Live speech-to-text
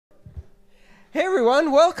Hey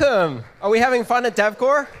everyone, welcome. Are we having fun at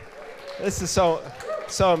DevCore? This is so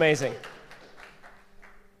amazing.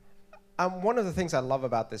 One of the things I love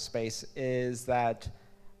about this space is that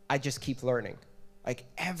I just keep learning. Like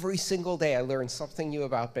every single day I learn something new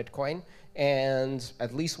about Bitcoin, and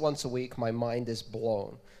at least once a week my mind is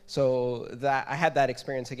blown. So I had that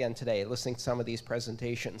experience again today, listening to some of these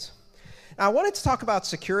presentations. Now, I wanted to talk about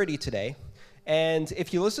security today, and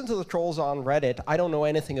if you listen to the trolls on Reddit, I don't know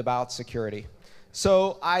anything about security.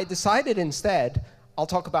 So I decided instead I'll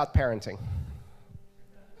talk about parenting.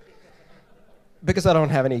 Because I don't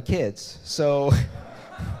have any kids. So,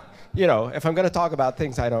 you know, if I'm going to talk about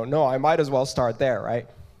things I don't know, I might as well start there, right?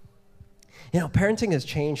 You know, parenting has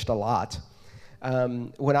changed a lot.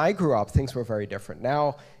 When I grew up, things were very different.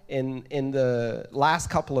 Now, in the last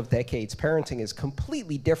couple of decades, parenting is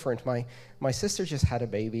completely different. My sister just had a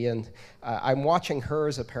baby, and I'm watching her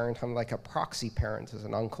as a parent. I'm like a proxy parent as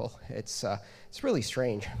an uncle. It's really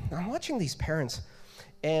strange. I'm watching these parents,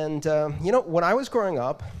 and you know, when I was growing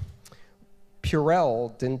up,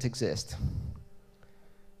 Purell didn't exist.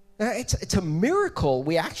 It's a miracle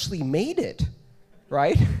we actually made it,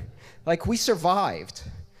 right? Like, we survived.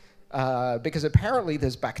 Because apparently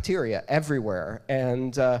there's bacteria everywhere.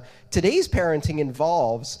 And today's parenting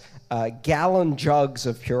involves gallon jugs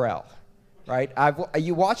of Purell, right?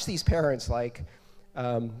 You watch these parents, like,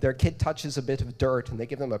 their kid touches a bit of dirt, and they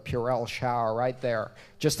give them a Purell shower right there,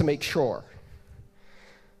 just to make sure.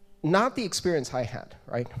 Not the experience I had,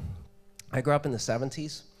 right? I grew up in the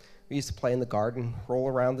 70s. We used to play in the garden, roll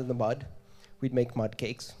around in the mud. We'd make mud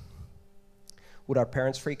cakes. Would our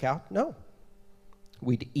parents freak out? No.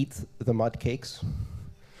 We'd eat the mud cakes.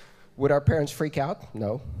 Would our parents freak out?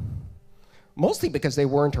 No. Mostly because they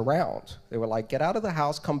weren't around. They were like, get out of the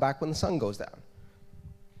house, come back when the sun goes down.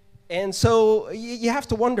 And so you have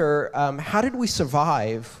to wonder, how did we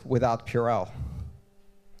survive without Purell?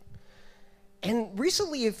 And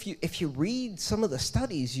recently, if you read some of the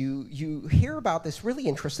studies, you hear about this really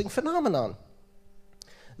interesting phenomenon.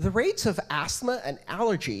 The rates of asthma and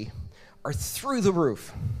allergy are through the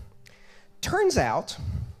roof. Turns out,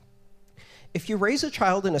 if you raise a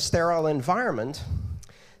child in a sterile environment,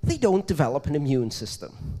 they don't develop an immune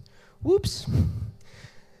system. Whoops.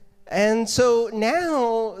 And so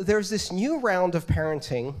now there's this new round of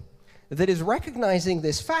parenting that is recognizing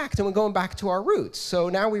this fact, and we're going back to our roots. So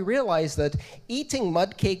now we realize that eating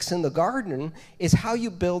mud cakes in the garden is how you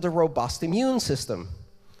build a robust immune system,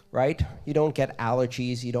 right? You don't get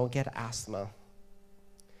allergies, you don't get asthma.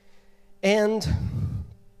 And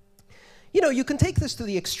you know, you can take this to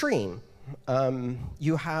the extreme.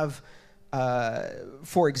 You have,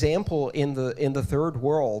 for example, in the third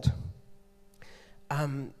world,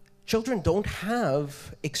 children don't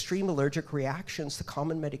have extreme allergic reactions to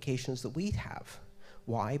common medications that we have.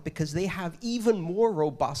 Why? Because they have even more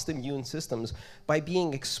robust immune systems by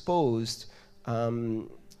being exposed to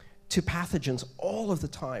pathogens all of the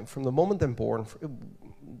time, from the moment they're born,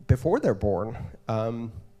 before they're born.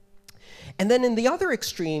 And then in the other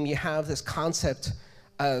extreme, you have this concept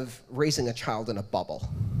of raising a child in a bubble.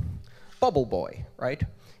 Bubble Boy, right?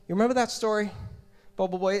 You remember that story?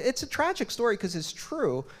 Bubble Boy? It's a tragic story because it's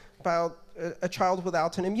true about a child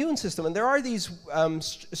without an immune system. And there are these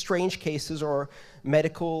strange cases or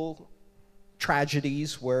medical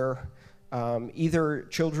tragedies where either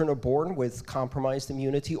children are born with compromised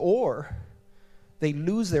immunity or they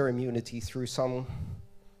lose their immunity through some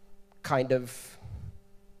kind of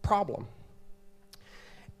problem.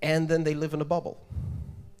 And then they live in a bubble.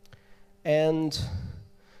 And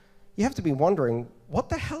you have to be wondering, what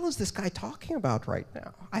the hell is this guy talking about right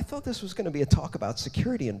now? I thought this was going to be a talk about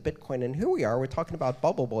security and Bitcoin, and here we are, we're talking about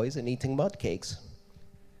bubble boys and eating mud cakes.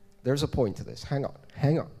 There's a point to this. Hang on,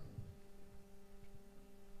 hang on.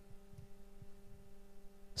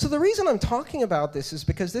 So the reason I'm talking about this is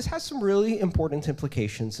because this has some really important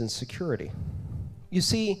implications in security. You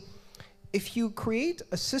see, if you create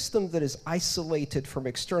a system that is isolated from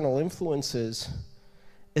external influences,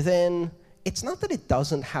 then it's not that it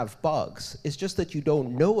doesn't have bugs, it's just that you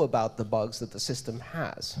don't know about the bugs that the system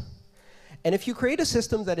has. And if you create a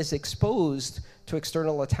system that is exposed to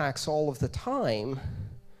external attacks all of the time,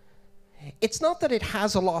 it's not that it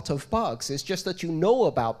has a lot of bugs, it's just that you know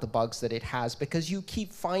about the bugs that it has because you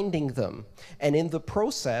keep finding them. And in the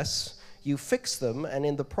process, you fix them, and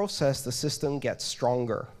in the process, the system gets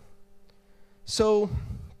stronger. So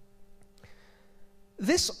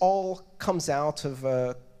this all comes out of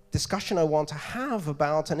a discussion I want to have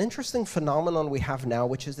about an interesting phenomenon we have now,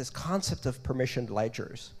 which is this concept of permissioned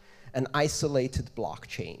ledgers and isolated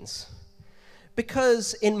blockchains.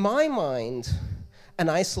 Because in my mind, an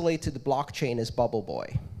isolated blockchain is Bubble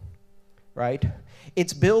Boy. right?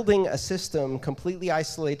 It's building a system completely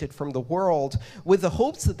isolated from the world with the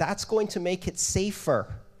hopes that that's going to make it safer.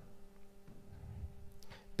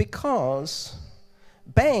 Because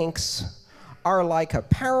banks are like a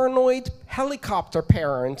paranoid helicopter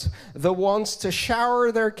parent that wants to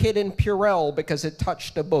shower their kid in Purell because it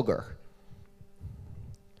touched a booger.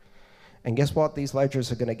 And guess what these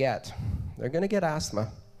ledgers are going to get? They're going to get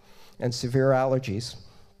asthma and severe allergies.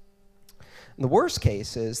 And the worst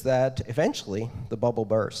case is that eventually the bubble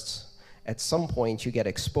bursts. At some point, you get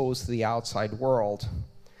exposed to the outside world.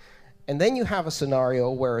 And then you have a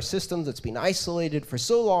scenario where a system that's been isolated for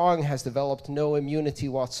so long has developed no immunity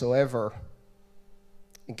whatsoever.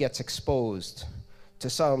 It gets exposed to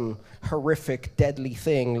some horrific, deadly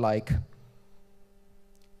thing like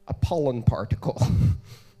a pollen particle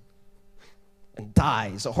and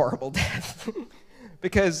dies a horrible death.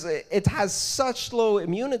 Because it has such low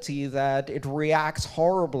immunity that it reacts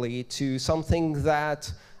horribly to something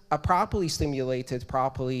that a properly stimulated,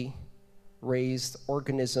 properly raised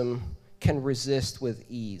organism can resist with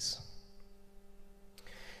ease.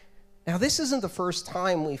 Now, this isn't the first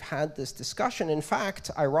time we've had this discussion. In fact,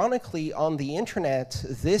 ironically, on the internet,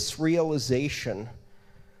 this realization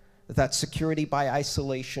that security by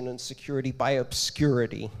isolation and security by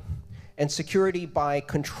obscurity and security by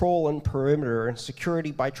control and perimeter, and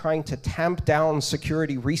security by trying to tamp down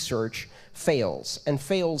security research fails, and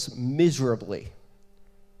fails miserably.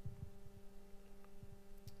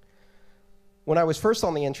 When I was first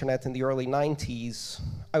on the internet in the early 90s,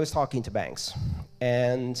 I was talking to banks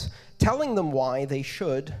and telling them why they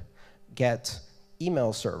should get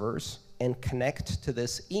email servers and connect to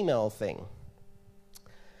this email thing.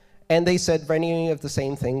 And they said many of the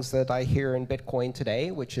same things that I hear in Bitcoin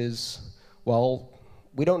today, which is, well,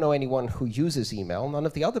 we don't know anyone who uses email. None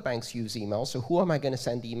of the other banks use email, so who am I going to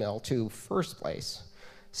send email to first place?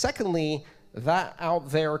 Secondly, that out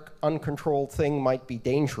there uncontrolled thing might be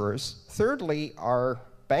dangerous. Thirdly, our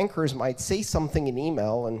bankers might say something in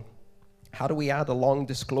email, and how do we add a long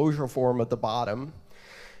disclosure form at the bottom?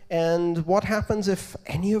 And what happens if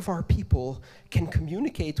any of our people can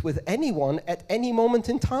communicate with anyone at any moment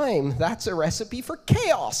in time? That's a recipe for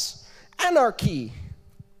chaos, anarchy.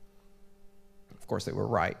 Of course, they were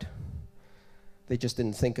right. They just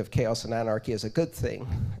didn't think of chaos and anarchy as a good thing.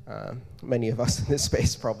 Many of us in this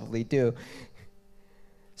space probably do.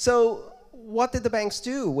 So what did the banks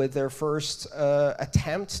do with their first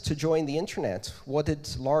attempt to join the internet? What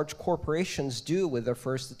did large corporations do with their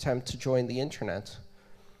first attempt to join the internet?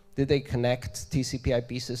 Did they connect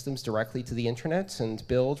TCP/IP systems directly to the internet and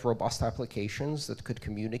build robust applications that could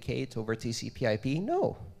communicate over TCP/IP?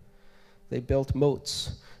 No. They built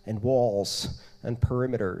moats and walls and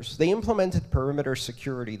perimeters. They implemented perimeter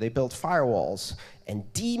security. They built firewalls and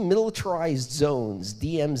demilitarized zones,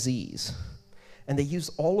 DMZs. And they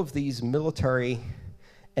used all of these military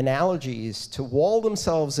analogies to wall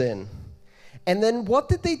themselves in. And then what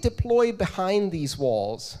did they deploy behind these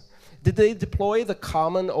walls? Did they deploy the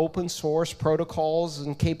common open source protocols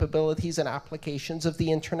and capabilities and applications of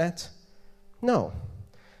the internet? No.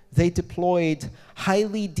 They deployed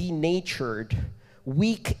highly denatured,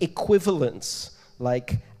 weak equivalents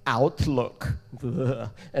like Outlook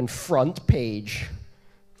and Front Page.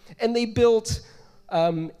 And they built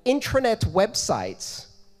intranet websites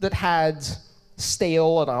that had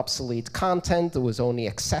stale and obsolete content that was only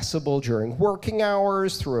accessible during working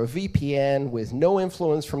hours through a VPN with no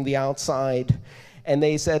influence from the outside. And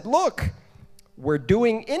they said, look, we're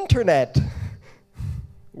doing internet.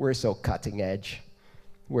 We're so cutting edge.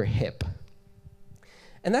 We're hip.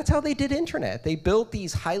 And that's how they did internet. They built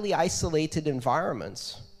these highly isolated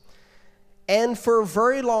environments. And for a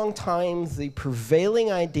very long time, the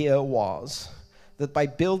prevailing idea was that by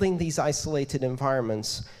building these isolated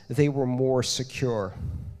environments, they were more secure.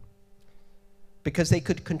 Because they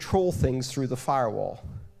could control things through the firewall.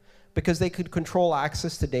 Because they could control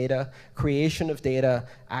access to data, creation of data,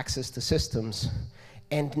 access to systems.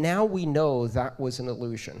 And now we know that was an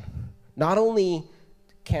illusion. Not only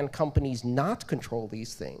can companies not control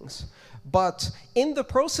these things, but in the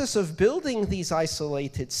process of building these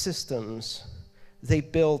isolated systems, they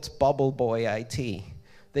built Bubble Boy IT.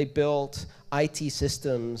 They built IT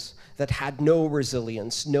systems that had no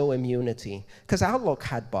resilience, no immunity. Because Outlook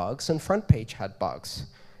had bugs and Front Page had bugs.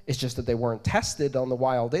 It's just that they weren't tested on the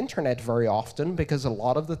wild internet very often because a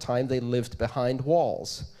lot of the time they lived behind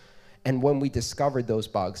walls. And when we discovered those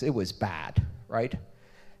bugs, it was bad, right?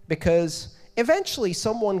 Because eventually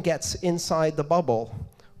someone gets inside the bubble,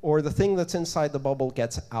 or the thing that's inside the bubble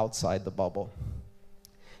gets outside the bubble.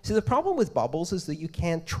 See, the problem with bubbles is that you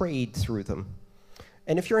can't trade through them.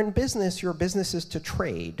 And if you're in business, your business is to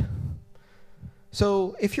trade.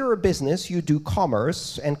 So if you're a business, you do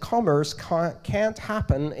commerce, and commerce can't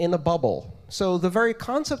happen in a bubble. So the very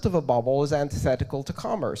concept of a bubble is antithetical to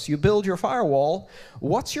commerce. You build your firewall.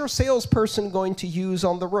 What's your salesperson going to use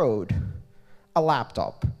on the road? A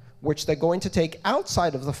laptop, which they're going to take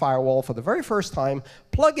outside of the firewall for the very first time,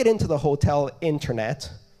 plug it into the hotel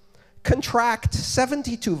internet, contract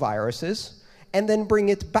 72 viruses, and then bring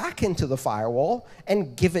it back into the firewall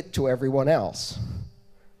and give it to everyone else.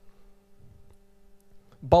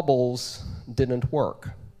 Bubbles didn't work.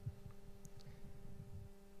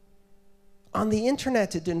 On the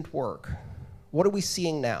internet, it didn't work. What are we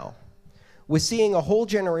seeing now? We're seeing a whole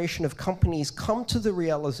generation of companies come to the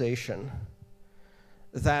realization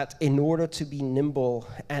that in order to be nimble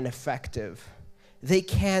and effective, they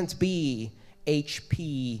can't be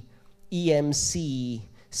HP, EMC,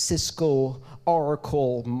 Cisco,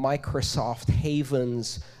 Oracle, Microsoft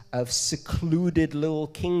havens of secluded little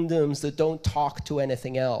kingdoms that don't talk to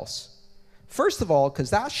anything else. First of all, because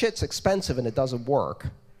that shit's expensive and it doesn't work.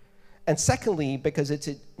 And secondly, because it's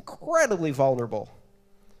incredibly vulnerable.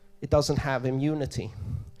 It doesn't have immunity.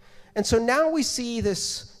 And so now we see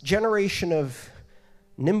this generation of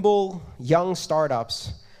nimble, young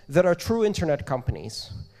startups that are true internet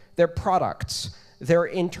companies. Their products, their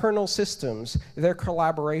internal systems, their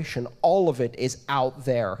collaboration, all of it is out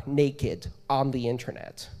there, naked, on the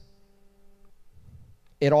internet.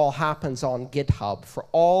 It all happens on GitHub for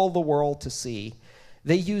all the world to see.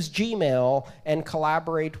 They use Gmail and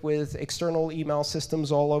collaborate with external email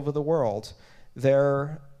systems all over the world.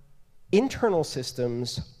 Their internal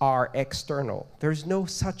systems are external. There's no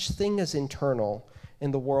such thing as internal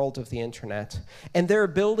in the world of the internet. And they're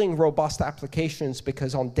building robust applications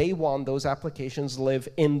because on day one, those applications live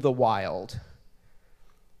in the wild.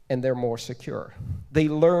 And they're more secure. They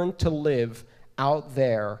learn to live out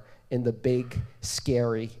there in the big,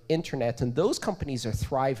 scary internet. And those companies are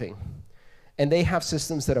thriving. And they have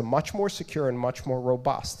systems that are much more secure and much more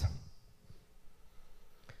robust.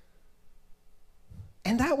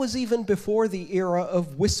 And that was even before the era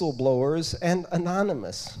of whistleblowers and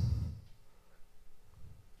Anonymous,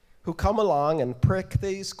 who come along and prick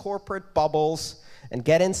these corporate bubbles and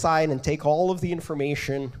get inside and take all of the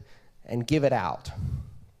information and give it out.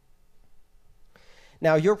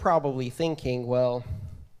 Now, you're probably thinking, well,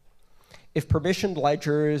 if permissioned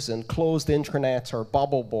ledgers and closed intranets are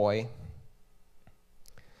bubble boy,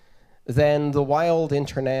 then the wild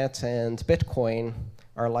internet and Bitcoin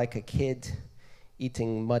are like a kid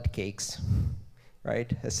eating mud cakes,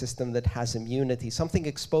 right? A system that has immunity, something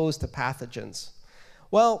exposed to pathogens.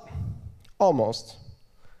 Well, almost.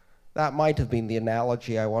 That might have been the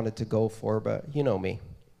analogy I wanted to go for, but you know me.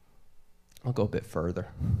 I'll go a bit further.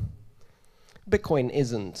 Bitcoin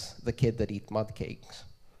isn't the kid that eats mud cakes.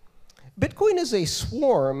 Bitcoin is a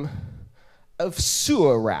swarm of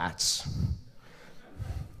sewer rats.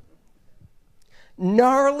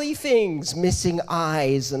 Gnarly things missing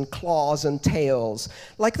eyes and claws and tails,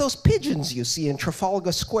 like those pigeons you see in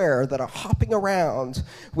Trafalgar Square that are hopping around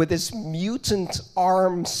with this mutant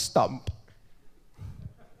arm stump.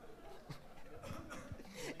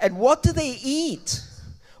 And what do they eat?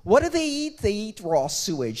 What do they eat? They eat raw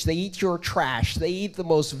sewage. They eat your trash. They eat the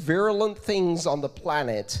most virulent things on the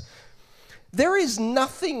planet. There is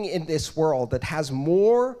nothing in this world that has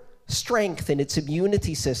more strength in its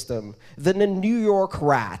immunity system than a New York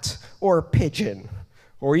rat or a pigeon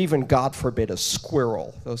or even, God forbid, a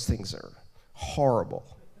squirrel. Those things are horrible.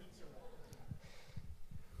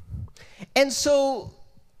 And so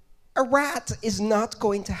a rat is not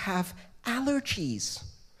going to have allergies.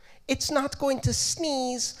 It's not going to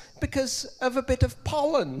sneeze because of a bit of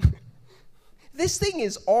pollen. This thing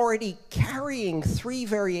is already carrying 3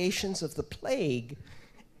 variations of the plague,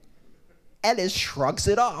 and it shrugs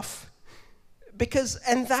it off.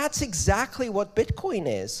 And that's exactly what Bitcoin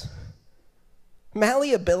is.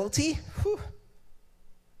 Malleability, whew.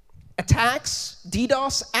 Attacks,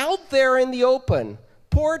 DDoS, out there in the open.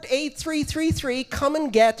 Port 8333, come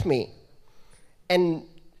and get me. And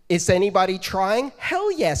is anybody trying?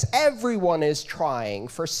 Hell yes, everyone is trying.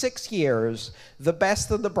 For 6 years, the best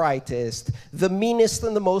and the brightest, the meanest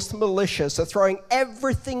and the most malicious are throwing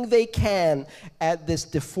everything they can at this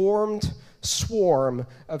deformed swarm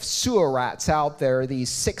of sewer rats out there, these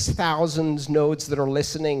 6,000 nodes that are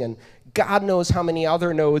listening, and God knows how many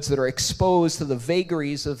other nodes that are exposed to the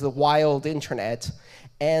vagaries of the wild internet,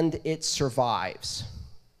 and it survives.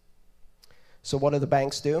 So what do the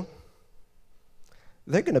banks do?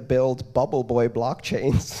 They're going to build bubble boy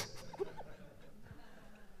blockchains.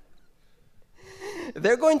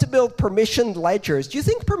 They're going to build permissioned ledgers. Do you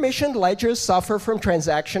think permissioned ledgers suffer from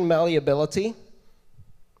transaction malleability?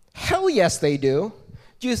 Hell yes, they do.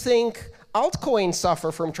 Do you think altcoins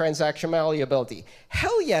suffer from transaction malleability?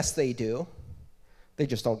 Hell yes, they do. They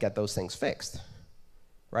just don't get those things fixed,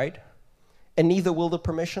 right? And neither will the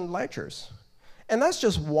permissioned ledgers. And that's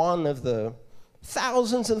just one of the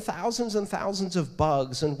thousands and thousands and thousands of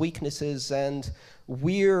bugs and weaknesses and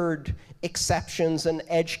weird exceptions and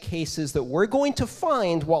edge cases that we're going to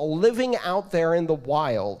find while living out there in the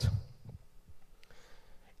wild.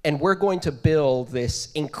 And we're going to build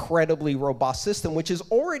this incredibly robust system, which is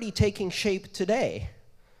already taking shape today.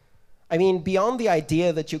 I mean, beyond the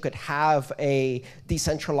idea that you could have a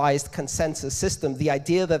decentralized consensus system, the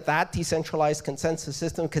idea that that decentralized consensus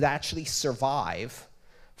system could actually survive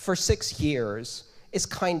for 6 years is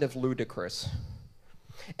kind of ludicrous.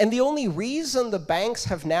 And the only reason the banks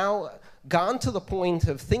have now gone to the point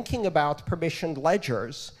of thinking about permissioned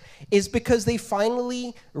ledgers is because they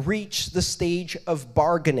finally reached the stage of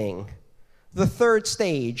bargaining, the third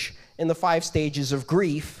stage in the 5 stages of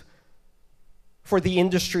grief for the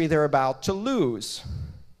industry they're about to lose.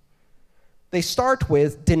 They start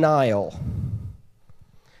with denial.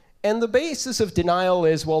 And the basis of denial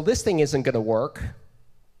is, well, this thing isn't going to work.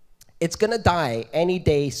 It's going to die any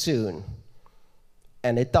day soon.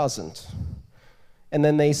 And it doesn't. And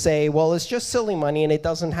then they say, well, it's just silly money and it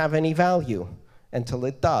doesn't have any value. Until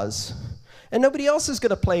it does. And nobody else is going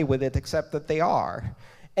to play with it except that they are.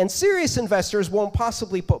 And serious investors won't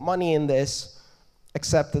possibly put money in this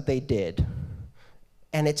except that they did.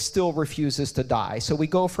 And it still refuses to die. So we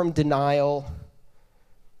go from denial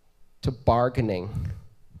to bargaining.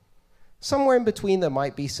 Somewhere in between there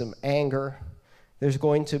might be some anger. There's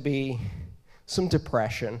going to be some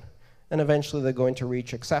depression. And eventually they're going to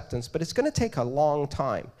reach acceptance. But it's going to take a long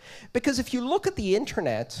time. Because if you look at the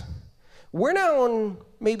internet, we're now on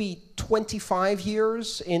maybe 25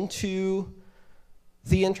 years into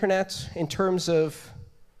the internet in terms of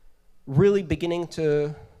really beginning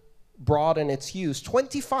to broaden its use.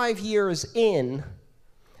 25 years in,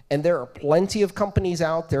 and there are plenty of companies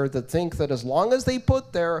out there that think that as long as they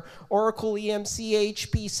put their Oracle, EMC,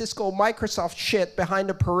 HP, Cisco, Microsoft shit behind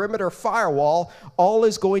a perimeter firewall, all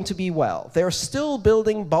is going to be well. They're still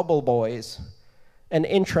building bubble boys and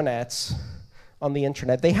intranets on the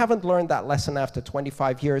internet. They haven't learned that lesson after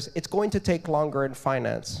 25 years. It's going to take longer in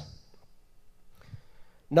finance.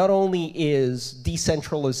 Not only is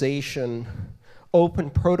decentralization, open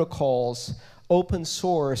protocols, open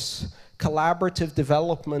source, collaborative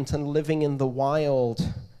development, and living in the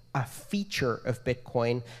wild a feature of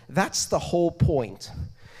Bitcoin, that's the whole point.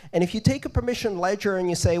 And if you take a permissioned ledger and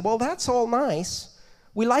you say, well, that's all nice,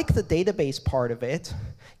 we like the database part of it,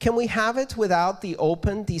 can we have it without the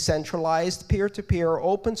open, decentralized, peer-to-peer,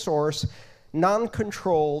 open source,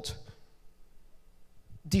 non-controlled,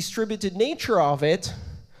 distributed nature of it?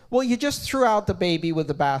 Well, you just threw out the baby with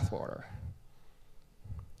the bathwater.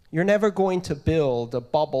 You're never going to build a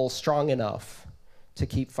bubble strong enough to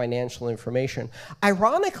keep financial information.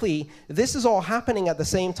 Ironically, this is all happening at the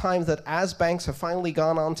same time that as banks have finally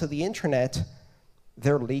gone onto the internet,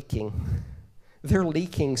 they're leaking. They're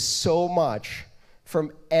leaking so much.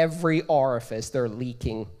 From every orifice, they're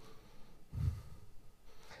leaking.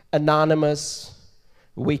 Anonymous,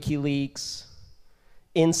 WikiLeaks,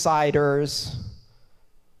 insiders,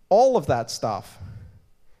 all of that stuff.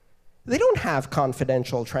 They don't have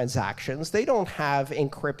confidential transactions. They don't have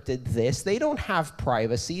encrypted this. They don't have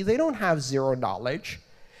privacy. They don't have zero knowledge.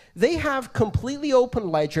 They have completely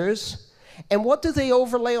open ledgers. And what do they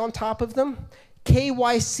overlay on top of them?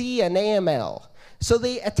 KYC and AML. So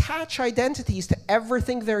they attach identities to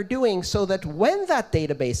everything they're doing so that when that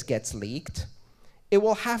database gets leaked, it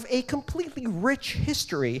will have a completely rich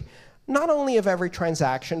history, not only of every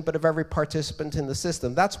transaction, but of every participant in the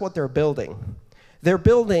system. That's what they're building. They're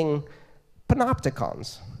building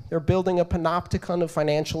panopticons. They're building a panopticon of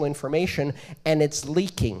financial information, and it's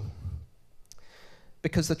leaking.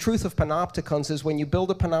 Because the truth of panopticons is when you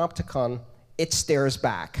build a panopticon, it stares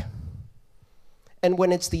back. And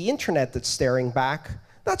when it's the internet that's staring back,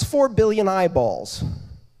 that's 4 billion eyeballs.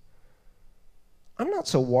 I'm not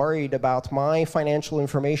so worried about my financial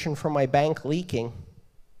information from my bank leaking,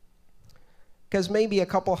 because maybe a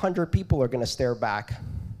couple hundred people are going to stare back.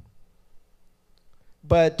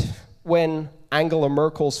 But when Angela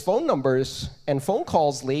Merkel's phone numbers and phone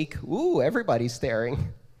calls leak, ooh, everybody's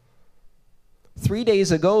staring. 3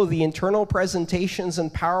 days ago, the internal presentations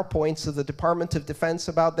and PowerPoints of the Department of Defense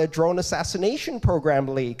about their drone assassination program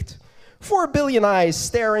leaked. 4 billion eyes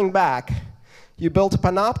staring back. You built a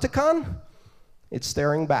panopticon, it's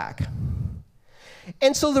staring back.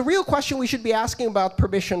 And so the real question we should be asking about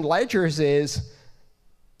permissioned ledgers is,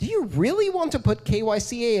 do you really want to put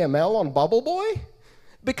KYC AML on Bubble Boy?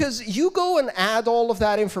 Because you go and add all of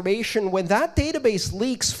that information, when that database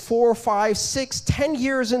leaks 4, 5, 6, 10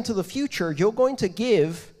 years into the future, you're going to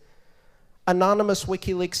give anonymous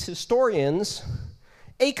WikiLeaks historians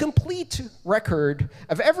a complete record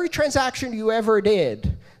of every transaction you ever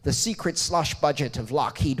did, the secret slush budget of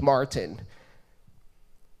Lockheed Martin,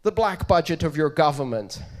 the black budget of your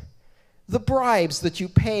government, the bribes that you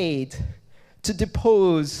paid to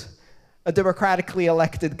depose a democratically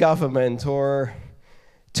elected government, or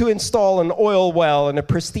to install an oil well in a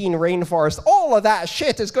pristine rainforest. All of that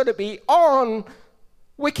shit is going to be on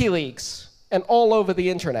WikiLeaks and all over the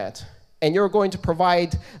internet. And you're going to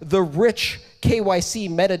provide the rich KYC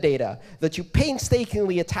metadata that you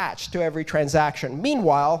painstakingly attach to every transaction.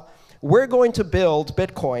 Meanwhile, we're going to build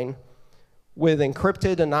Bitcoin with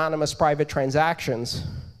encrypted, anonymous private transactions.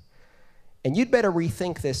 And you'd better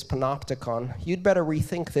rethink this panopticon. You'd better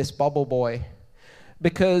rethink this bubble boy.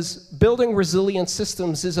 Because building resilient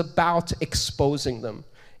systems is about exposing them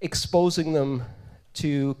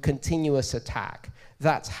to continuous attack.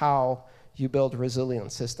 That's how you build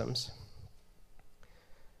resilient systems.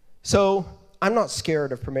 So I'm not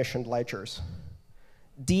scared of permissioned ledgers.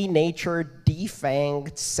 Denatured,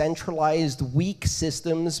 defanged, centralized, weak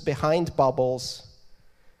systems behind bubbles.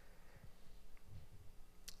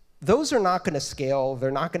 Those are not going to scale.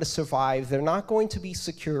 They're not going to survive. They're not going to be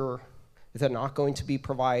secure. They're not going to be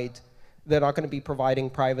providing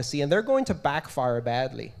privacy, and they're going to backfire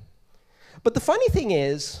badly. But the funny thing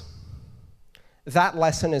is, that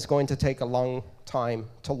lesson is going to take a long time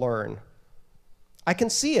to learn. I can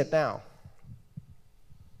see it now.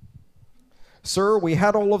 Sir, we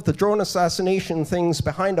had all of the drone assassination things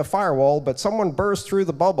behind a firewall, but someone burst through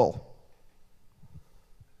the bubble.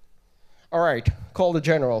 All right, call the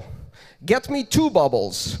general. Get me 2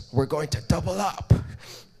 bubbles. We're going to double up.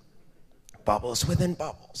 Bubbles within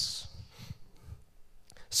bubbles.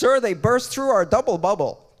 Sir, they burst through our double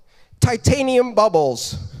bubble. Titanium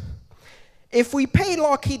bubbles. If we pay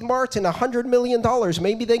Lockheed Martin $100 million,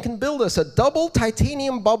 maybe they can build us a double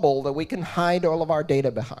titanium bubble that we can hide all of our data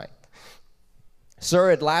behind.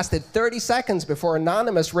 Sir, it lasted 30 seconds before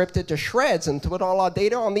Anonymous ripped it to shreds and put all our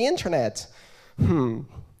data on the internet.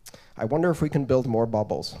 I wonder if we can build more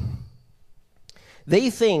bubbles. They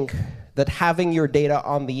think that having your data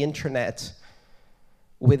on the internet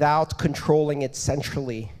without controlling it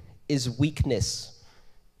centrally is weakness.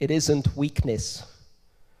 It isn't weakness.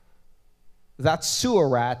 That sewer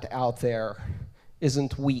rat out there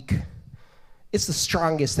isn't weak. It's the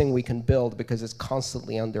strongest thing we can build because it's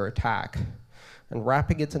constantly under attack. And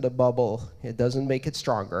wrapping it in a bubble, it doesn't make it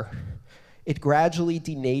stronger. It gradually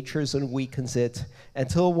denatures and weakens it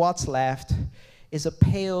until what's left is a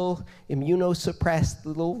pale, immunosuppressed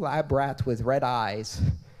little lab rat with red eyes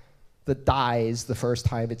that dies the first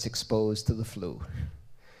time it's exposed to the flu.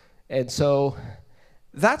 And so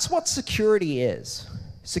that's what security is.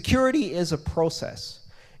 Security is a process.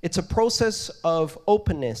 It's a process of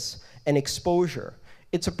openness and exposure.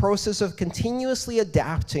 It's a process of continuously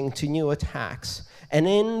adapting to new attacks, and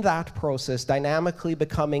in that process, dynamically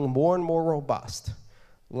becoming more and more robust,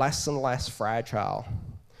 less and less fragile.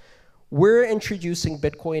 We're introducing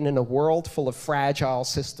Bitcoin in a world full of fragile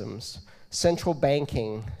systems, central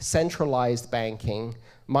banking, centralized banking,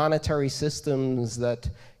 monetary systems that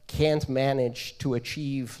can't manage to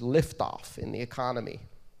achieve liftoff in the economy.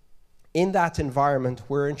 In that environment,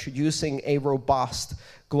 we're introducing a robust,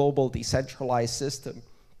 global, decentralized system.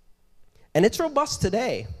 And it's robust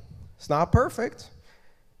today. It's not perfect.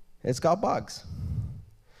 It's got bugs.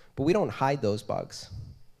 But we don't hide those bugs.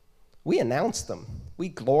 We announce them. We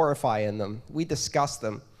glorify in them. We discuss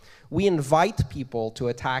them. We invite people to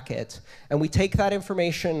attack it. And we take that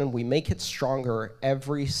information and we make it stronger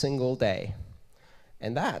every single day.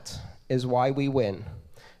 And that is why we win.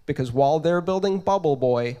 Because while they're building Bubble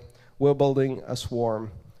Boy, we're building a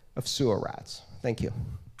swarm of sewer rats. Thank you.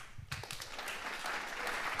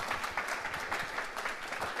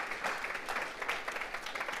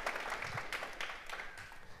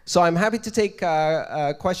 So I'm happy to take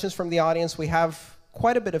questions from the audience. We have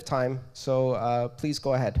quite a bit of time, so please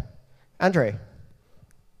go ahead. Andre.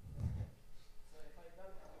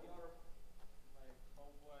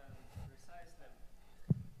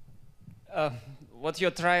 What you're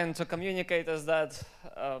trying to communicate is that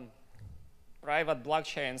private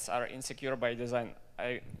blockchains are insecure by design.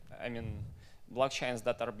 I mean, blockchains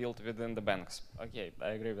that are built within the banks. Okay, I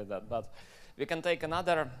agree with that. But we can take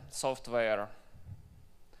another software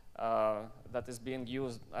that is being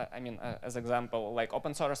used, as example, like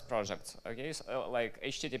open source projects, okay? So, like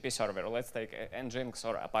HTTP server, let's take Nginx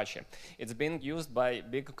or Apache. It's being used by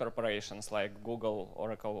big corporations like Google,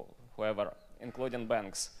 Oracle, whoever including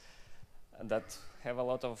banks, that have a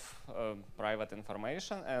lot of private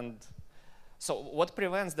information. And so what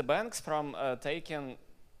prevents the banks from taking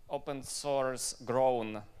open source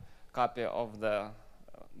grown copy of the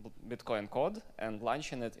Bitcoin code and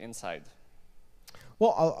launching it inside?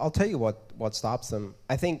 Well, I'll tell you what stops them.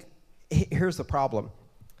 I think here's the problem.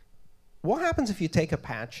 What happens if you take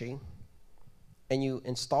Apache and you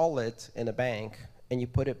install it in a bank and you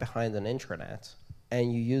put it behind an intranet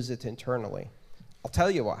and you use it internally? I'll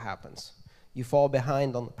tell you what happens. You fall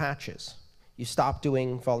behind on the patches. You stop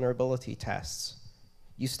doing vulnerability tests.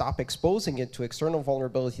 You stop exposing it to external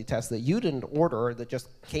vulnerability tests that you didn't order, that just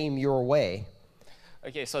came your way.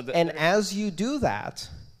 Okay, so and as you do that,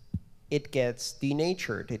 it gets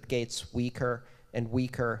denatured. It gets weaker and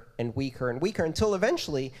weaker and weaker and weaker until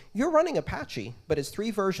eventually you're running Apache, but it's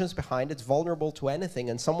 3 versions behind, it's vulnerable to anything,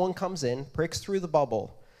 and someone comes in, pricks through the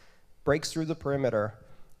bubble, breaks through the perimeter,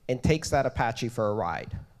 and takes that Apache for a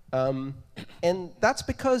ride. And that's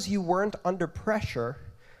because you weren't under pressure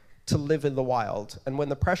to live in the wild. And when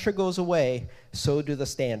the pressure goes away, so do the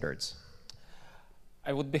standards.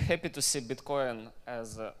 I would be happy to see Bitcoin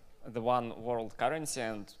as the one world currency,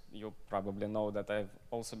 and you probably know that I've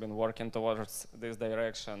also been working towards this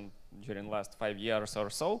direction during the last 5 years or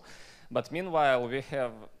so. But meanwhile, we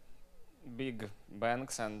have big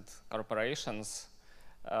banks and corporations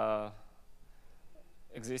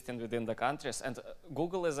existing within the countries. And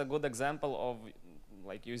Google is a good example of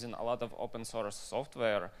like using a lot of open source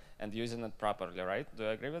software and using it properly, right? Do you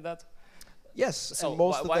agree with that? Yes, so and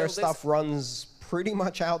most of their stuff runs pretty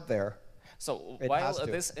much out there. So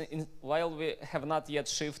while we have not yet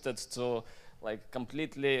shifted to like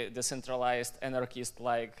completely decentralized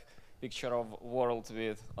anarchist-like picture of world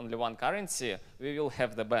with only one currency, we will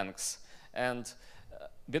have the banks. And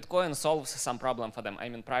Bitcoin solves some problem for them. I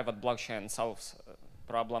mean, private blockchain solves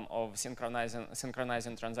problem of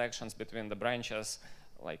synchronizing transactions between the branches,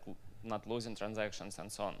 like not losing transactions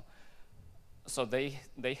and so on. So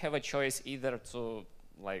they have a choice either to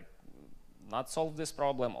like not solve this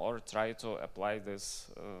problem or try to apply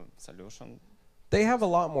this solution. They have a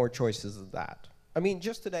lot more choices than that. I mean,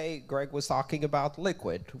 just today, Greg was talking about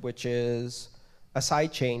Liquid, which is a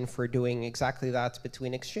sidechain for doing exactly that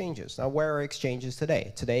between exchanges. Now, where are exchanges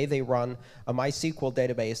today? Today, they run a MySQL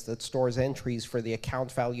database that stores entries for the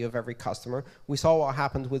account value of every customer. We saw what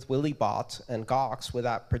happened with Willybot and Gox with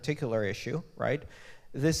that particular issue, right?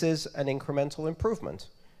 This is an incremental improvement.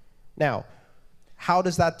 Now, how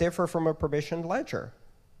does that differ from a permissioned ledger?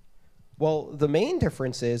 Well, the main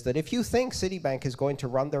difference is that if you think Citibank is going to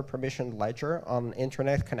run their permissioned ledger on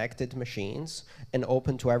internet-connected machines and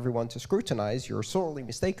open to everyone to scrutinize, you're sorely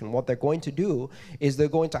mistaken. What they're going to do is they're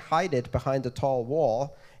going to hide it behind a tall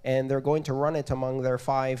wall, and they're going to run it among their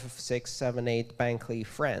 5, 6, 7, 8 Bankly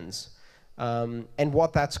friends. And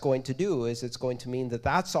what that's going to do is it's going to mean that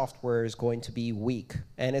that software is going to be weak,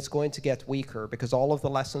 and it's going to get weaker because all of the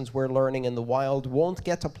lessons we're learning in the wild won't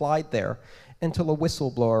get applied there until a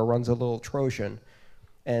whistleblower runs a little Trojan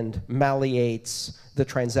and malleates the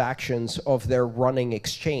transactions of their running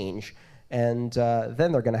exchange, and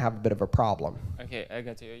then they're going to have a bit of a problem. Okay, I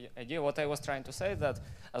got your idea. What I was trying to say is that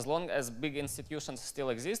as long as big institutions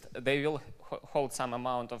still exist, they will hold some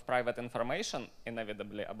amount of private information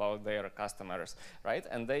inevitably about their customers, right?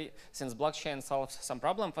 And they, since blockchain solves some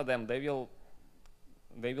problem for them, they will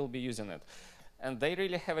be using it. And they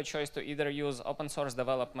really have a choice to either use open source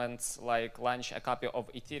developments, like launch a copy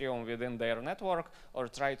of Ethereum within their network, or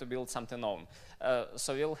try to build something own.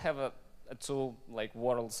 So we'll have two like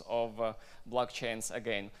worlds of blockchains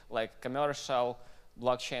again, like commercial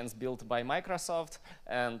blockchains built by Microsoft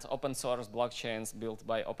and open source blockchains built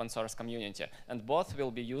by open source community. And both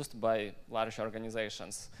will be used by large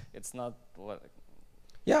organizations. It's not like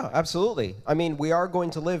yeah, absolutely. I mean, we are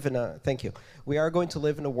going to live in a, thank you. We are going to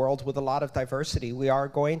live in a world with a lot of diversity. We are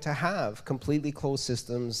going to have completely closed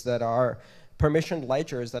systems that are permissioned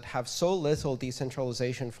ledgers that have so little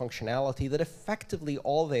decentralization functionality that effectively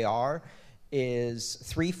all they are is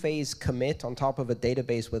 3-phase commit on top of a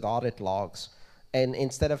database with audit logs. And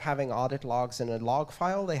instead of having audit logs in a log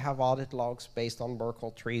file, they have audit logs based on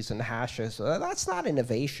Merkle trees and hashes. That's not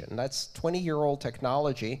innovation. That's 20-year-old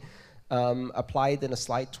technology. Applied in a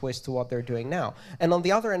slight twist to what they're doing now. And on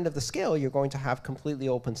the other end of the scale, you're going to have completely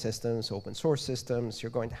open systems, open source systems, you're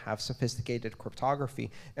going to have sophisticated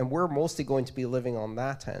cryptography, and we're mostly going to be living on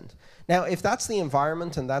that end. Now, if that's the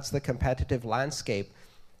environment and that's the competitive landscape,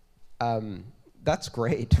 that's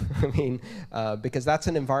great. I mean, because that's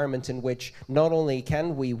an environment in which not only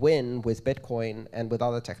can we win with Bitcoin and with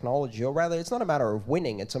other technology, or rather, it's not a matter of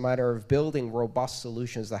winning, it's a matter of building robust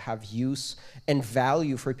solutions that have use and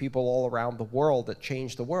value for people all around the world that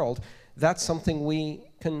change the world. That's something we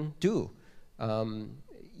can do.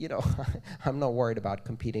 You know, I'm not worried about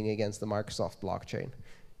competing against the Microsoft blockchain.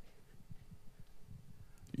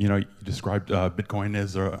 You know, you described Bitcoin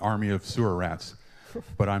as an army of sewer rats,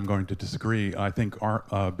 but I'm going to disagree. I think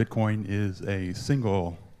Bitcoin is a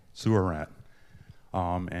single sewer rat,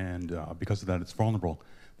 and because of that, it's vulnerable.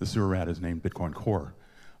 The sewer rat is named Bitcoin Core.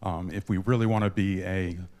 If we really want to be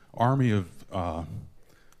an army of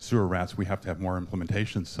sewer rats, we have to have more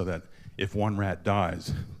implementations so that if one rat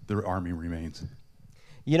dies, the army remains.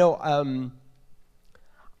 You know,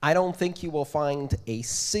 I don't think you will find a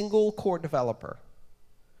single core developer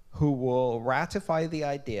who will ratify the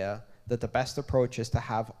idea that the best approach is to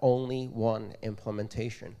have only one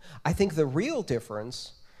implementation. I think the real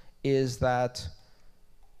difference is that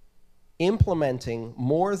implementing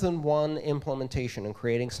more than one implementation and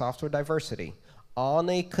creating software diversity on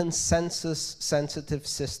a consensus-sensitive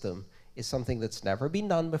system is something that's never been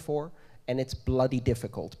done before, and it's bloody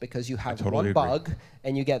difficult because you have one bug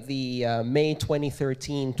and you get the May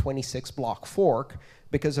 2013 26 block fork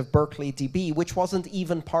because of Berkeley DB, which wasn't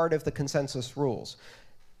even part of the consensus rules.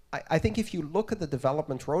 I think if you look at the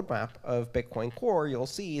development roadmap of Bitcoin Core, you'll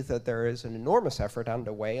see that there is an enormous effort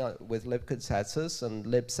underway with libconsensus and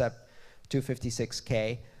libsep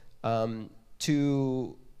 256K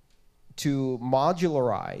to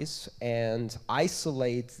modularize and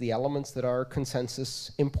isolate the elements that are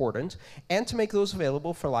consensus important and to make those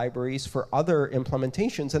available for libraries for other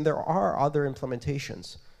implementations, and there are other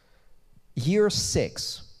implementations. Year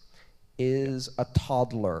 6 is a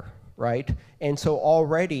toddler, right? And so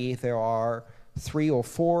already there are 3 or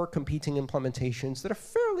 4 competing implementations that are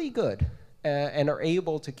fairly good and are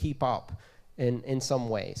able to keep up in some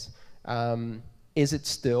ways. Is it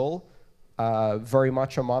still very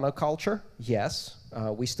much a monoculture? Yes.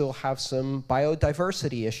 We still have some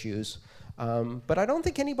biodiversity issues. But I don't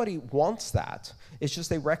think anybody wants that. It's just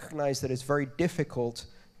they recognize that it's very difficult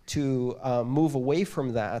to move away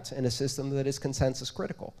from that in a system that is consensus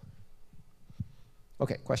critical.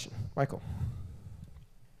 Okay, question. Michael.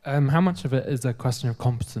 How much of it is a question of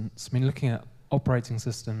competence? I mean, looking at operating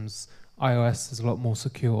systems, iOS is a lot more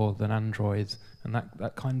secure than Android, and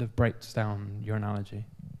that kind of breaks down your analogy.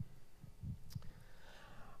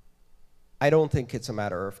 I don't think it's a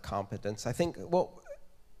matter of competence. I think, well,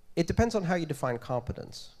 it depends on how you define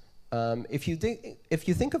competence. If you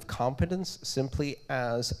think of competence simply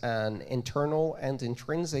as an internal and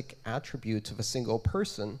intrinsic attribute of a single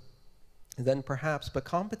person, then perhaps, but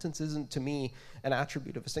competence isn't, to me, an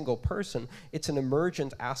attribute of a single person. It's an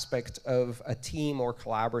emergent aspect of a team or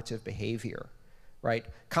collaborative behavior, right?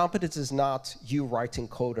 Competence is not you writing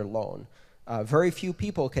code alone. Very few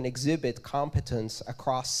people can exhibit competence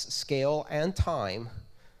across scale and time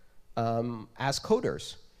as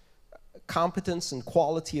coders. Competence and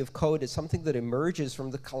quality of code is something that emerges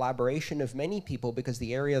from the collaboration of many people, because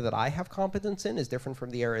the area that I have competence in is different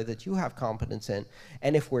from the area that you have competence in.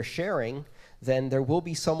 And if we're sharing, then there will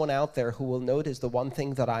be someone out there who will notice the one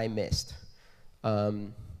thing that I missed.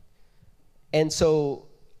 And so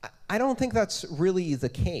I don't think that's really the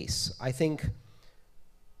case. I think,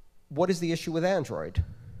 what is the issue with Android?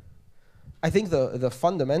 I think the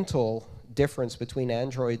fundamental difference between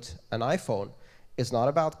Android and iPhone is not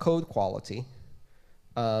about code quality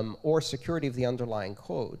or security of the underlying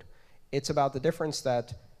code. It's about the difference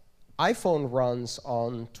that iPhone runs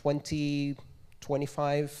on 20,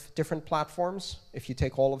 25 different platforms, if you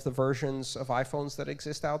take all of the versions of iPhones that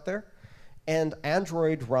exist out there. And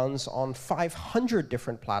Android runs on 500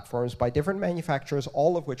 different platforms by different manufacturers,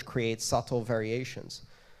 all of which create subtle variations.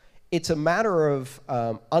 It's a matter of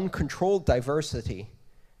uncontrolled diversity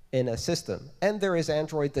in a system. And there is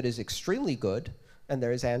Android that is extremely good, and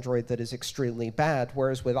there is Android that is extremely bad,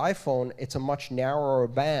 whereas with iPhone, it's a much narrower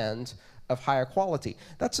band of higher quality.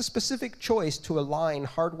 That's a specific choice to align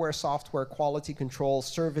hardware, software, quality control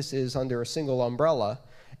services under a single umbrella,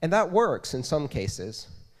 and that works in some cases,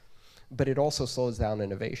 but it also slows down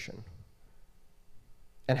innovation.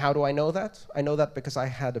 And how do I know that? I know that because I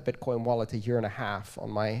had a Bitcoin wallet 1.5 years on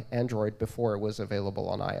my Android before it was available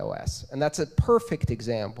on iOS. And that's a perfect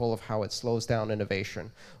example of how it slows down innovation.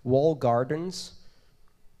 Walled gardens,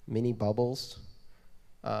 mini bubbles,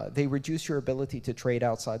 they reduce your ability to trade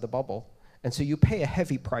outside the bubble. And so you pay a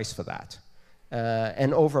heavy price for that.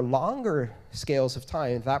 And over longer scales of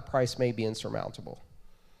time, that price may be insurmountable.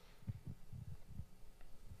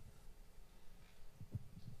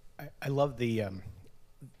 I love the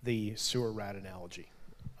sewer rat analogy.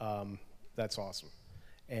 That's awesome.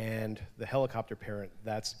 And the helicopter parent,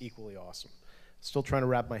 that's equally awesome. Still trying to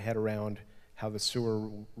wrap my head around how the sewer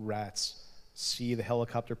rats see the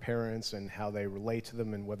helicopter parents and how they relate to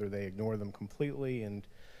them and whether they ignore them completely and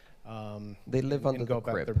they live under and go the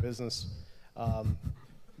about crib. their business.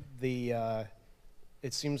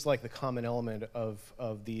 It seems like the common element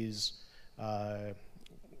of these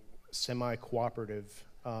semi-cooperative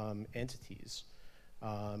entities,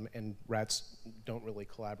 and rats don't really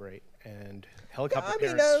collaborate, and helicopter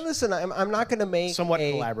parents listen, I'm not going to make somewhat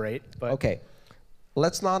collaborate, but okay.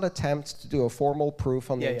 Let's not attempt to do a formal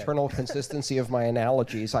proof on the internal consistency of my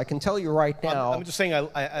analogies. I can tell you right now. I'm just saying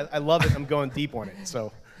I love it. I'm going deep on it.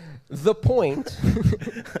 So the point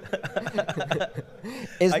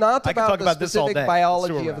is not about the specific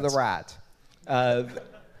biology of the rat.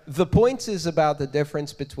 The point is about the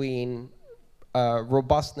difference between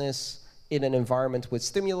robustness in an environment with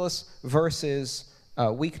stimulus versus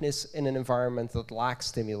weakness in an environment that lacks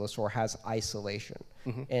stimulus or has isolation.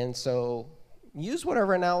 And so use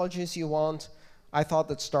whatever analogies you want. I thought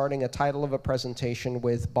that starting a title of a presentation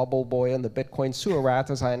with Bubble Boy and the Bitcoin sewer rat,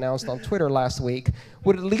 as I announced on Twitter last week,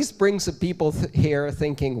 would at least bring some people here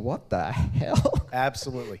thinking, what the hell?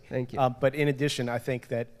 Absolutely. Thank you. But in addition, I think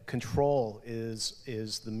that control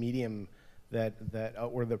is the medium that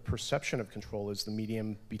or the perception of control is the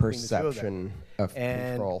medium between the two of them.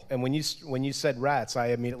 Control. And when you said rats, I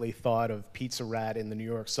immediately thought of Pizza Rat in the New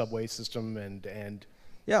York subway system and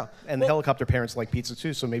yeah. And the helicopter parents like pizza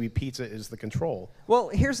too, so maybe pizza is the control. Well,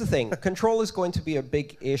 here's the thing. Control is going to be a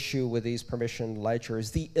big issue with these permission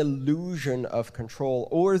ledgers. The illusion of control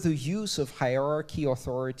or the use of hierarchy,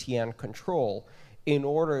 authority, and control in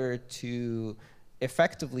order to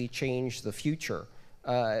effectively change the future.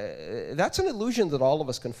 That's an illusion that all of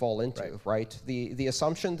us can fall into, right? The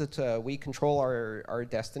assumption that we control our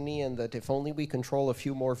destiny and that if only we control a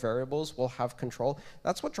few more variables, we'll have control.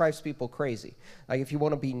 That's what drives people crazy, like if you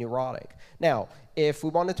want to be neurotic. Now, if we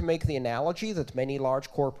wanted to make the analogy that many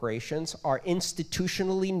large corporations are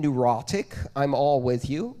institutionally neurotic, I'm all with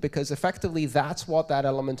you, because effectively that's what that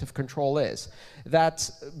element of control is. That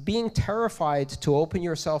being terrified to open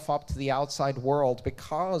yourself up to the outside world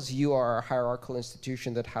because you are a hierarchical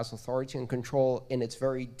institution that has authority and control in its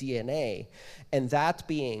very DNA, and that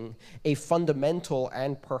being a fundamental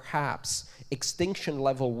and perhaps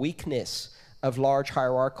extinction-level weakness of large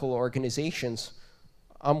hierarchical organizations,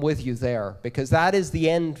 I'm with you there, because that is the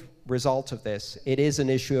end result of this. It is an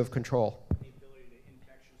issue of control. The ability to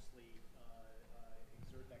infectiously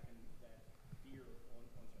exert that fear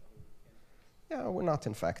on other entities. Yeah, we're not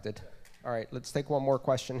infected. All right, let's take one more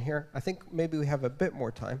question here. I think maybe we have a bit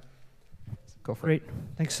more time. Go for it. Great,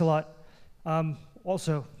 thanks a lot.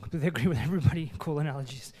 Also, completely agree with everybody, cool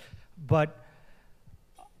analogies. But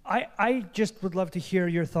I just would love to hear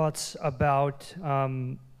your thoughts about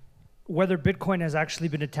whether Bitcoin has actually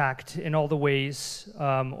been attacked in all the ways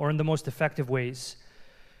or in the most effective ways.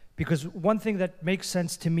 Because one thing that makes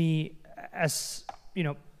sense to me as, you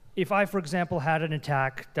know, if I, for example, had an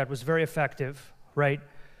attack that was very effective, right,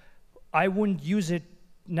 I wouldn't use it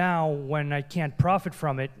now when I can't profit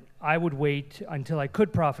from it. I would wait until I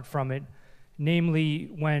could profit from it,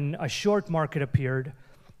 namely when a short market appeared,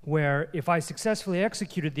 where if I successfully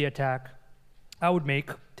executed the attack, I would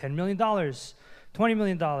make $10 million, $20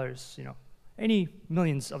 million, you know, any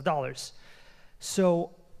millions of dollars.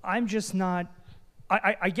 So I'm just not,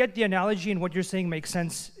 I get the analogy and what you're saying makes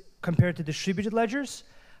sense compared to distributed ledgers.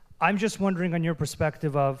 I'm just wondering on your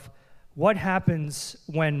perspective of what happens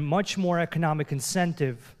when much more economic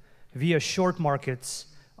incentive via short markets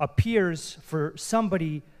appears for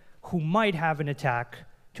somebody who might have an attack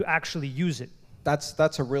to actually use it.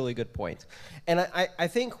 That's a really good point. And I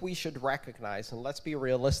think we should recognize, and let's be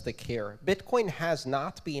realistic here, Bitcoin has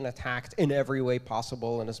not been attacked in every way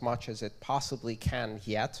possible and as much as it possibly can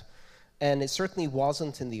yet. And it certainly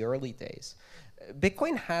wasn't in the early days.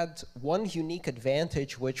 Bitcoin had one unique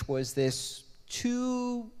advantage, which was this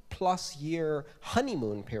 2+ year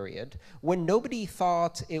honeymoon period when nobody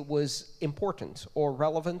thought it was important or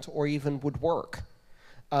relevant or even would work.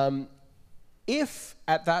 If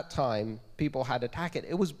at that time people had attacked it,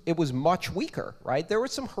 it was much weaker, right? There were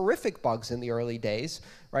some horrific bugs in the early days,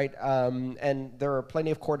 right? And there are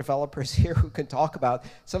plenty of core developers here who can talk about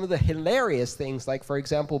some of the hilarious things, like, for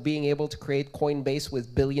example, being able to create Coinbase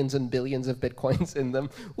with billions and billions of Bitcoins in them.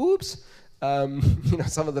 Oops. You know,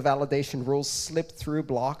 some of the validation rules slipped through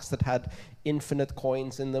blocks that had infinite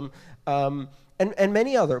coins in them, and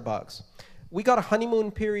many other bugs. We got a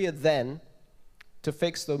honeymoon period then. to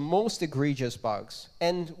fix the most egregious bugs.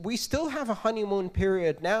 And we still have a honeymoon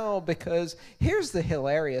period now, because here's the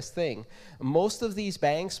hilarious thing. Most of these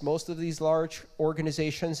banks, most of these large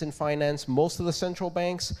organizations in finance, most of the central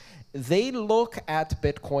banks, they look at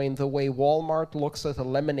Bitcoin the way Walmart looks at a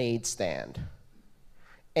lemonade stand.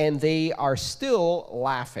 And they are still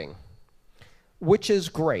laughing, which is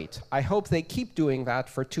great. I hope they keep doing that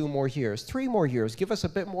for 2 more years, 3 more years. Give us a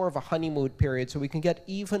bit more of a honeymoon period so we can get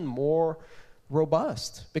even more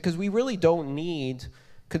robust, because we really don't need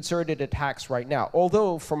concerted attacks right now.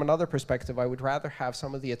 Although, from another perspective, I would rather have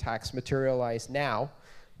some of the attacks materialize now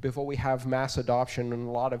before we have mass adoption and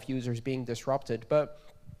a lot of users being disrupted. But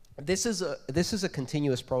this is a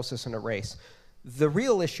continuous process and a race. The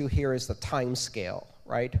real issue here is the time scale,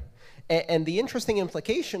 right? And the interesting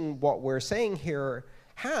implication what we're saying here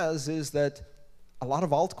is that a lot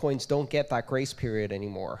of altcoins don't get that grace period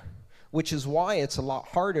anymore, which is why it's a lot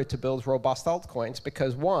harder to build robust altcoins,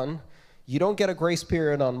 because 1, you don't get a grace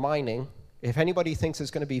period on mining. If anybody thinks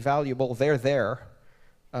it's going to be valuable, they're there.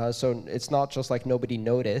 So it's not just like nobody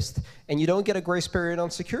noticed. And you don't get a grace period on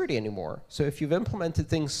security anymore. So if you've implemented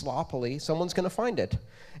things sloppily, someone's going to find it.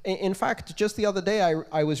 In fact, just the other day,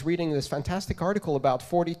 I was reading this fantastic article about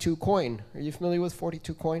 42Coin. Are you familiar with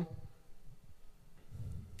 42Coin?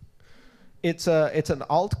 It's an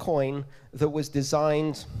altcoin that was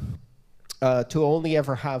designed to only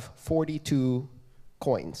ever have 42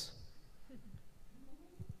 coins.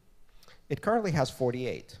 It currently has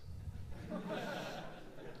 48.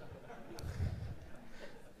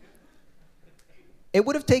 It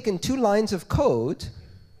would have taken 2 lines of code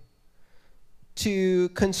to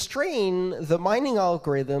constrain the mining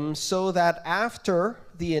algorithm so that after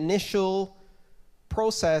the initial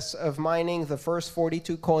process of mining the first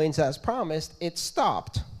 42 coins as promised, it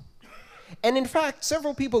stopped. And in fact,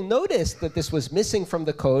 several people noticed that this was missing from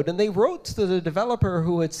the code, and they wrote to the developer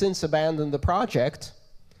who had since abandoned the project.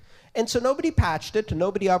 And so nobody patched it, and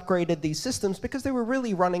nobody upgraded these systems, because they were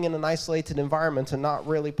really running in an isolated environment and not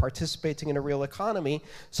really participating in a real economy.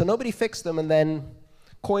 So nobody fixed them, and then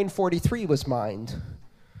coin 43 was mined.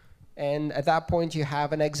 And at that point, you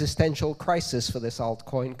have an existential crisis for this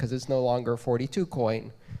altcoin, because it's no longer 42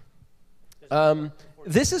 coin.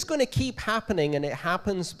 This is going to keep happening, and it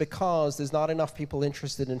happens because there's not enough people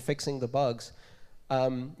interested in fixing the bugs.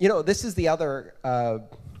 You know, this is the other,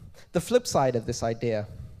 the flip side of this idea.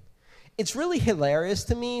 It's really hilarious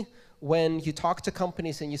to me when you talk to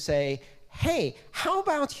companies and you say, hey, how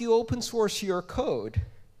about you open source your code?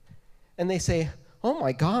 And they say, oh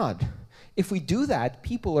my God, if we do that,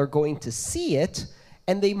 people are going to see it,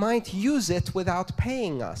 and they might use it without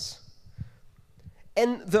paying us.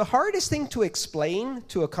 And the hardest thing to explain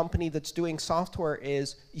to a company that's doing software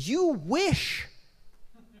is, you wish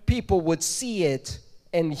people would see it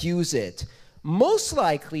and use it. Most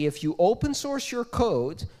likely, if you open source your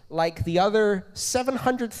code, like the other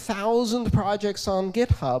 700,000 projects on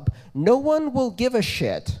GitHub, no one will give a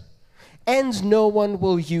shit, and no one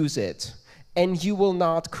will use it, and you will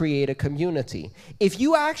not create a community. If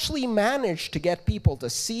you actually manage to get people to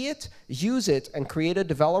see it, use it, and create a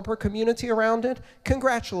developer community around it,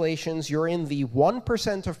 congratulations, you're in the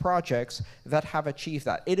 1% of projects that have achieved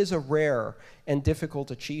that. It is a rare and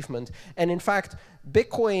difficult achievement. And in fact,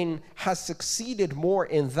 Bitcoin has succeeded more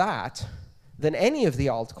in that than any of the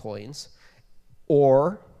altcoins,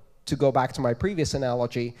 or, to go back to my previous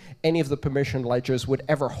analogy, any of the permission ledgers would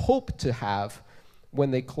ever hope to have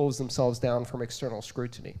when they close themselves down from external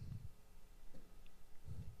scrutiny.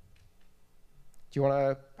 Do you want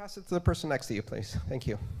to pass it to the person next to you, please? Thank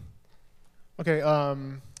you. Okay,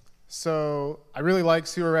 so I really like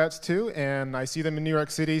sewer rats too, and I see them in New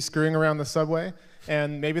York City screwing around the subway,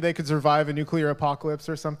 and maybe they could survive a nuclear apocalypse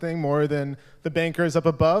or something more than the bankers up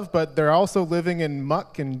above, but they're also living in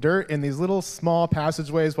muck and dirt in these little small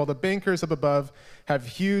passageways, while the bankers up above have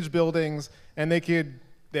huge buildings, and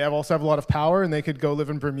they also have a lot of power, and they could go live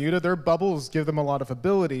in Bermuda. Their bubbles give them a lot of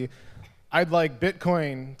ability. I'd like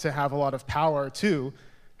Bitcoin to have a lot of power too.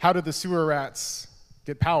 How did the sewer rats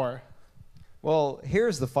get power? Well,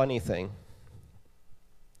 here's the funny thing.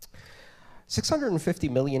 650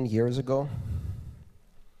 million years ago,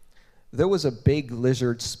 there was a big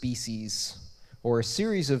lizard species, or a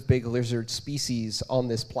series of big lizard species on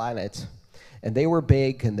this planet. And they were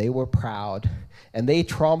big, and they were proud, and they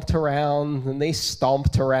tromped around, and they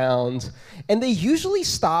stomped around, and they usually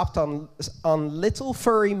stopped on little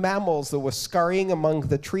furry mammals that were scurrying among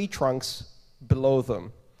the tree trunks below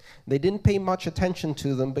them. They didn't pay much attention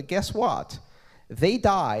to them, but guess what? They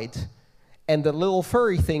died, and the little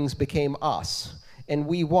furry things became us, and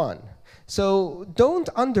we won. So don't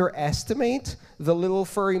underestimate the little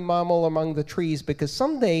furry mammal among the trees, because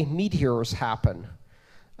someday meteors happen.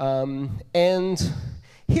 And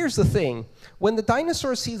here's the thing. When the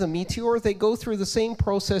dinosaurs see the meteor, they go through the same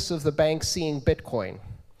process of the banks seeing Bitcoin.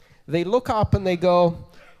 They look up and they go,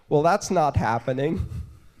 well, that's not happening.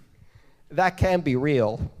 That can't be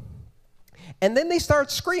real. And then they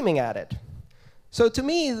start screaming at it. So to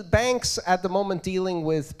me, the banks at the moment dealing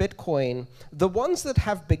with Bitcoin, the ones that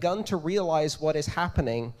have begun to realize what is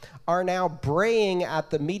happening are now braying at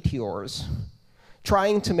the meteors,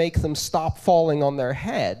 trying to make them stop falling on their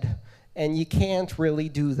head. And you can't really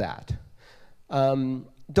do that.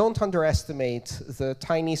 Don't underestimate the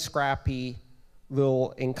tiny, scrappy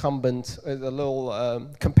little incumbent, the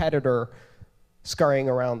little competitor scurrying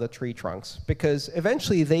around the tree trunks, because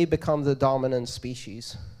eventually they become the dominant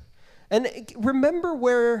species. And remember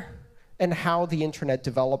where and how the internet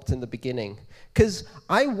developed in the beginning. Because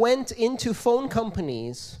I went into phone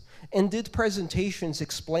companies and did presentations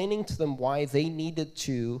explaining to them why they needed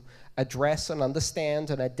to address and understand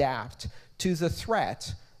and adapt to the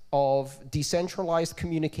threat of decentralized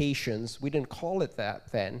communications. We didn't call it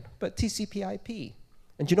that then, but TCP/IP.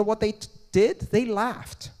 And you know what they did? They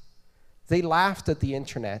laughed. They laughed at the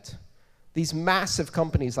internet. These massive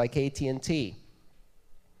companies like AT&T.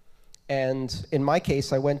 And in my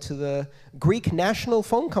case, I went to the Greek national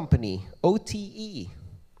phone company, OTE. It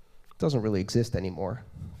doesn't really exist anymore,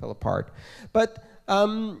 fell apart. But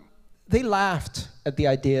they laughed at the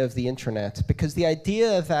idea of the internet, because the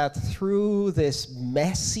idea that through this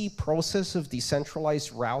messy process of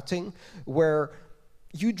decentralized routing, where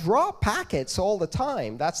you drop packets all the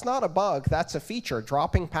time, that's not a bug, that's a feature.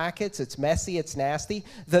 Dropping packets, it's messy, it's nasty,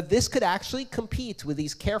 that this could actually compete with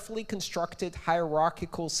these carefully constructed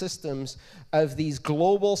hierarchical systems of these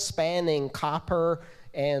global spanning copper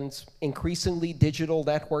and increasingly digital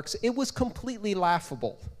networks. It was completely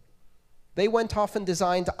laughable. They went off and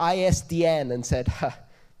designed ISDN and said, ha,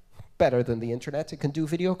 better than the internet, it can do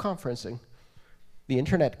video conferencing. The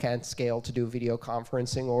internet can't scale to do video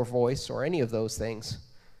conferencing or voice or any of those things.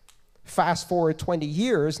 Fast forward 20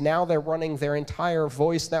 years, now they're running their entire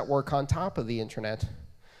voice network on top of the internet.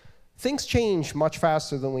 Things change much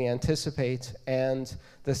faster than we anticipate, and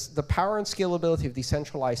the power and scalability of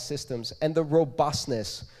decentralized systems and the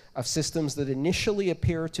robustness of systems that initially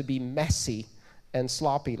appear to be messy and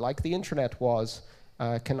sloppy, like the internet was,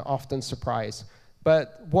 can often surprise.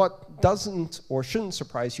 But what doesn't or shouldn't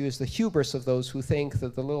surprise you is the hubris of those who think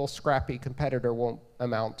that the little scrappy competitor won't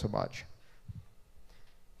amount to much.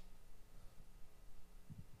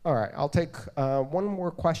 All right, I'll take one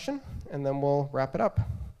more question, and then we'll wrap it up.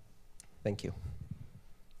 Thank you.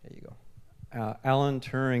 There you go. Alan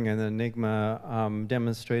Turing and Enigma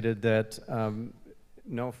demonstrated that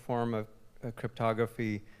no form of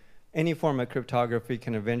cryptography, any form of cryptography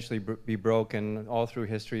can eventually be broken. All through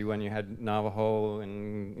history, when you had Navajo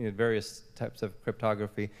and various types of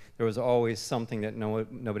cryptography, there was always something that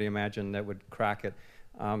nobody imagined that would crack it.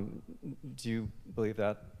 Do you believe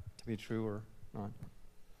that to be true or not?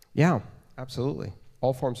 Yeah, absolutely.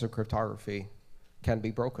 All forms of cryptography can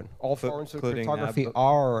be broken. All forms of cryptography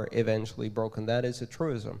are eventually broken. That is a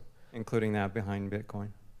truism. Including that behind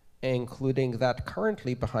Bitcoin? Including that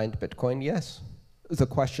currently behind Bitcoin, yes. The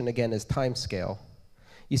question again is time scale.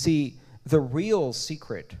 You see, the real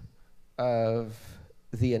secret of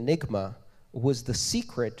the Enigma was the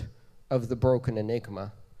secret of the broken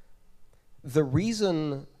Enigma. The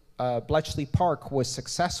reason Bletchley Park was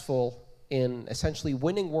successful in essentially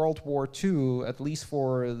winning World War II, at least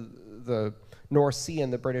for the North Sea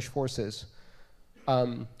and the British forces,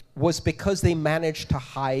 was because they managed to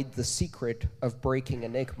hide the secret of breaking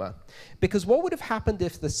Enigma. Because what would have happened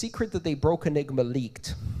if the secret that they broke Enigma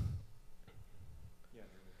leaked?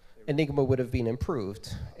 Enigma would have been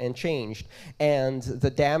improved and changed. And the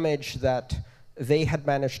damage that they had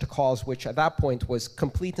managed to cause, which at that point was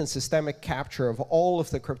complete and systemic capture of all of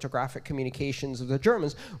the cryptographic communications of the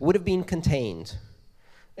Germans, would have been contained.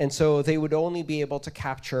 And so they would only be able to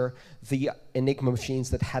capture the Enigma machines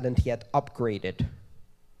that hadn't yet upgraded.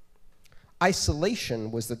 Isolation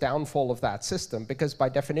was the downfall of that system, because by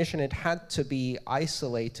definition it had to be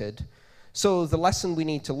isolated. So the lesson we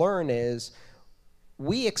need to learn is,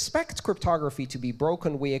 we expect cryptography to be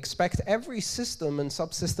broken. We expect every system and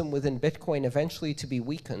subsystem within Bitcoin eventually to be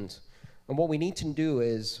weakened. And what we need to do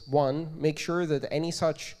is, one, make sure that any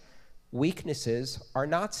such weaknesses are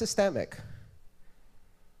not systemic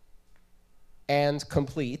and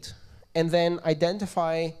complete, and then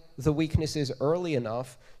identify the weaknesses early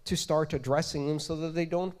enough to start addressing them so that they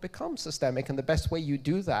don't become systemic. And the best way you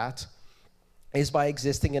do that is by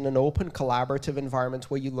existing in an open, collaborative environment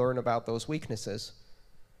where you learn about those weaknesses.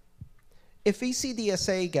 If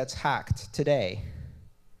ECDSA gets hacked today,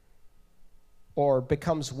 or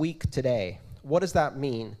becomes weak today, what does that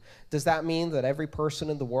mean? Does that mean that every person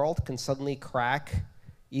in the world can suddenly crack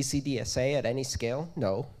ECDSA at any scale?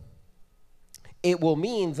 No. It will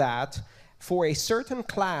mean that for a certain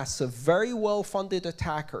class of very well-funded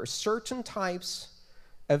attackers, certain types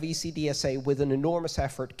of ECDSA with an enormous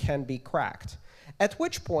effort can be cracked. At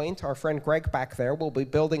which point, our friend Greg back there will be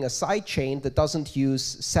building a side chain that doesn't use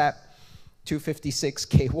SEP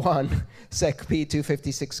 256K1, SecP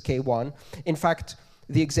 256K1. In fact,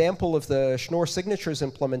 the example of the Schnorr signatures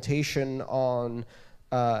implementation on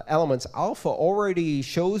Elements Alpha already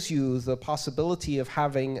shows you the possibility of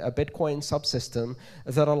having a Bitcoin subsystem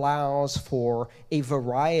that allows for a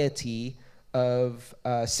variety of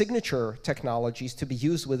signature technologies to be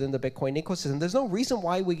used within the Bitcoin ecosystem. There's no reason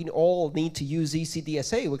why we all need to use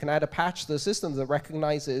ECDSA. We can add a patch to the system that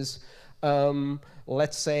recognizes,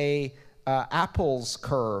 let's say, Apple's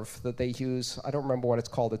curve that they use. I don't remember what it's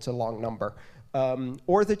called. It's a long number.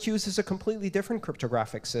 Or that uses a completely different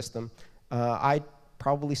cryptographic system. I'd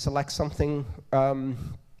probably select something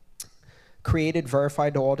created,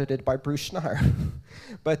 verified, audited by Bruce Schneier.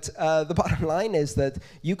 But the bottom line is that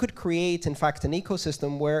you could create, in fact, an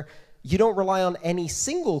ecosystem where you don't rely on any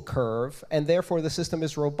single curve, and therefore the system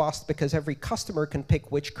is robust because every customer can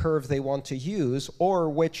pick which curve they want to use or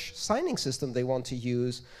which signing system they want to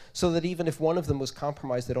use, so that even if one of them was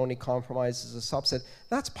compromised, it only compromises a subset.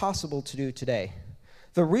 That's possible to do today.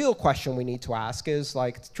 The real question we need to ask is,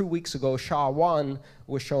 like 2 weeks ago, SHA-1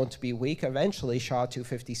 was shown to be weak. Eventually,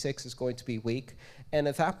 SHA-256 is going to be weak. And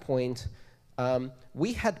at that point,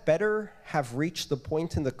 we had better have reached the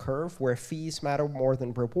point in the curve where fees matter more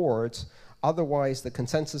than rewards. Otherwise, the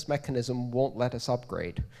consensus mechanism won't let us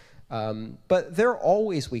upgrade. But there are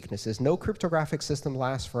always weaknesses. No cryptographic system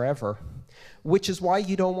lasts forever, which is why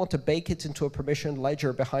you don't want to bake it into a permissioned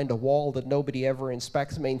ledger behind a wall that nobody ever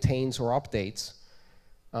inspects, maintains, or updates.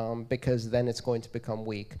 Because then it's going to become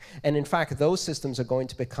weak. And in fact, those systems are going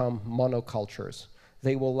to become monocultures.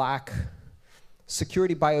 They will lack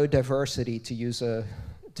security biodiversity, to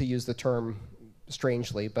use the term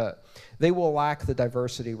strangely, but they will lack the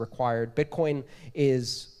diversity required. Bitcoin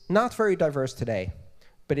is not very diverse today,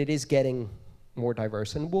 but it is getting more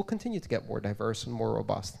diverse and will continue to get more diverse and more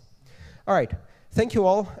robust. All right, thank you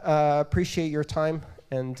all. Appreciate your time,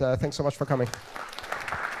 and thanks so much for coming.